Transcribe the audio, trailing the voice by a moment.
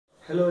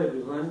Hello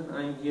everyone,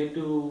 I am here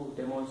to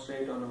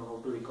demonstrate on how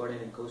to record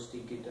an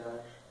acoustic guitar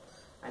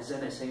as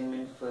an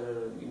assignment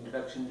for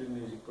Introduction to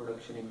Music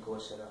Production in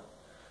Coursera.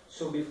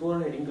 So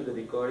before heading to the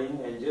recording,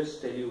 I'll just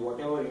tell you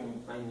whatever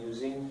I'm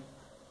using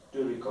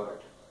to record.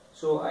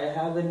 So I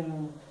have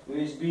an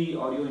USB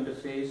audio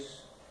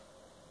interface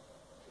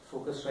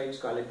Focusrite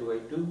Scarlett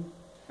Y2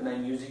 and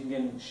I'm using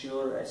an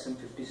Shure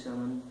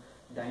SM57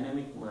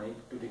 dynamic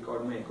mic to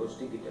record my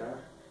acoustic guitar.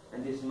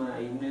 And this is my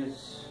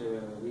Ibanez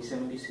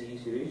V70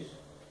 CE series.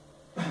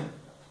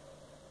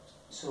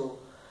 So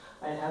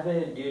I have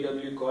a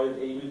DAW called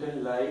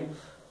Ableton Live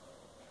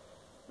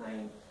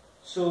 9.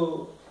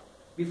 So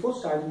before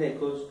starting the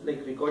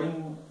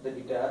recording the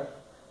guitar,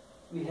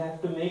 we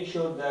have to make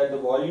sure that the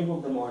volume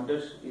of the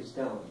monitors is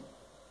down,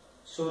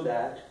 so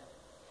that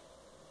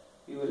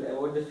you will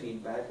avoid the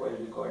feedback while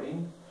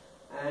recording.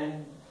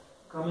 And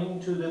coming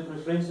to the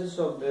preferences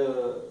of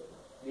the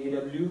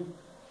DAW,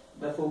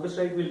 the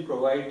Focusrite will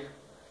provide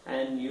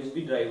an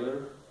USB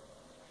driver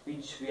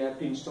which we have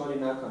to install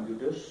in our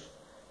computers,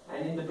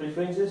 and in the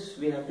preferences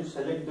we have to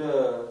select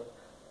the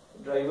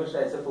drivers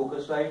as a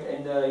Focusrite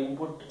and the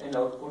input and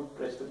output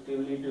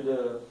respectively to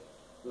the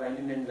line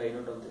in and line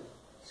out of the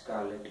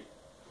Scarlett,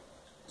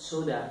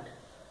 so that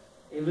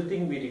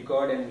everything we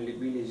record and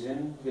we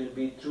listen will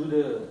be through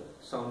the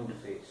sound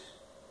interface.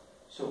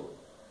 So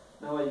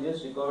now I'll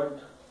just record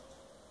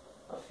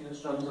a few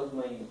strums of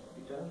my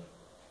guitar.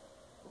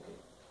 Okay.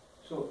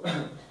 So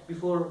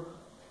before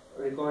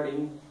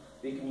recording,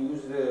 we can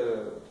use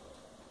the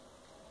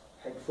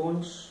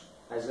headphones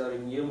as our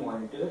in-ear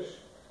monitors,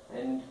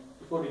 and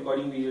before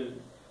recording we will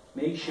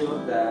make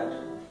sure that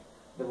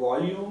the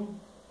volume,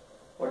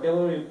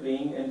 whatever we're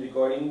playing and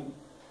recording,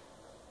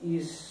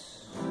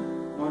 is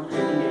not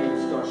creating any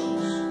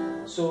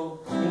distortions. So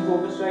in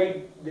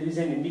Focusrite there is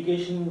an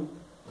indication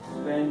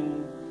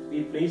when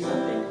we play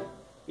something,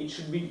 it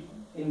should be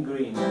in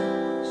green,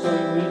 so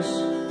it means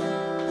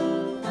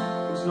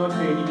it's not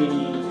creating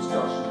any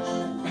distortions.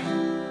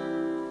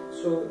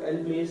 So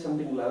I'll play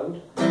something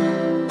loud.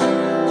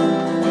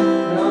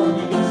 Now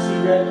you can see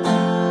that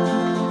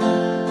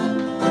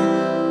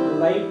the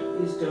light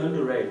is turned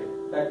to red.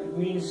 That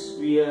means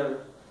we are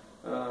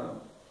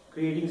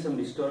creating some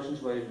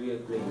distortions while we are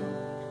playing.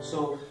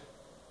 So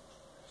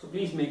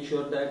please make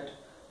sure that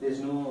there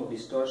is no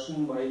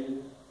distortion while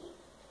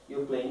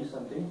you're playing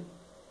something.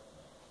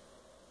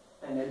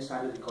 And I'll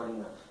start the recording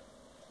now.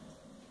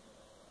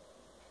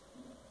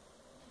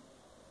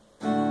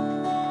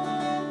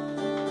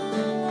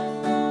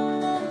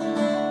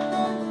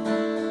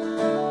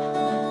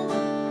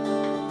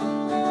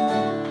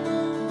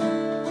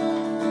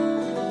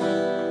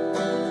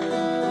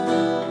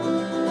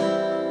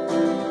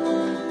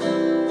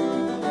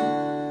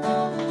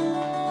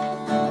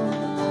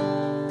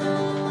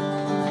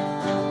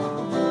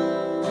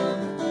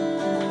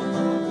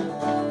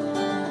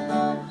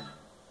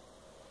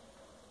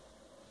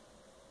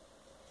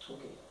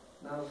 Okay,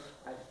 now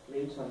I've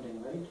played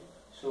something, right?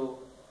 So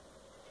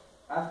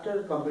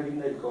after completing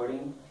the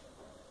recording,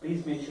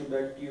 please make sure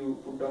that you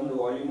put down the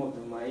volume of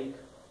the mic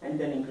and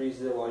then increase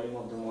the volume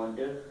of the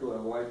monitor to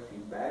avoid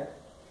feedback.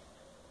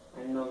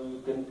 And now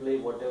you can play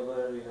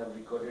whatever you have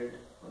recorded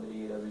on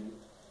the DAW.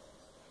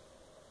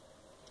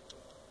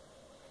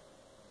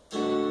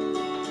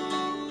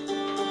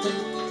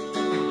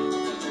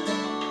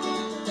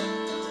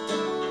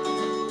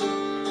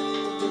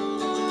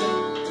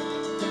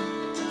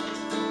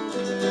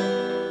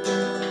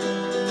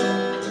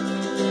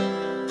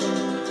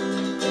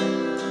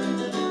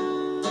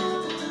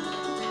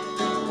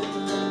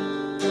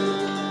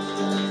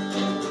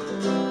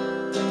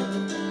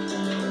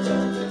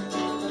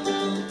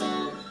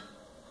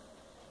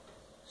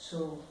 So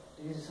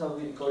this is how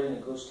we record an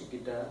acoustic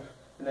guitar,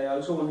 and I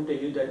also want to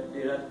tell you that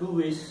there are two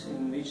ways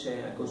in which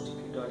an acoustic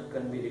guitar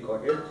can be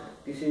recorded.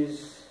 This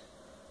is,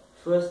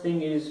 first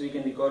thing is we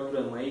can record through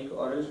a mic,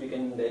 or else we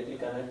can directly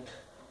connect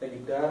the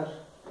guitar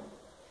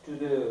to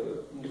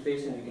the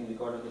interface and we can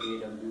record on the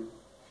DAW.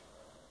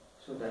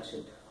 So that's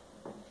it.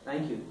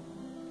 Thank you.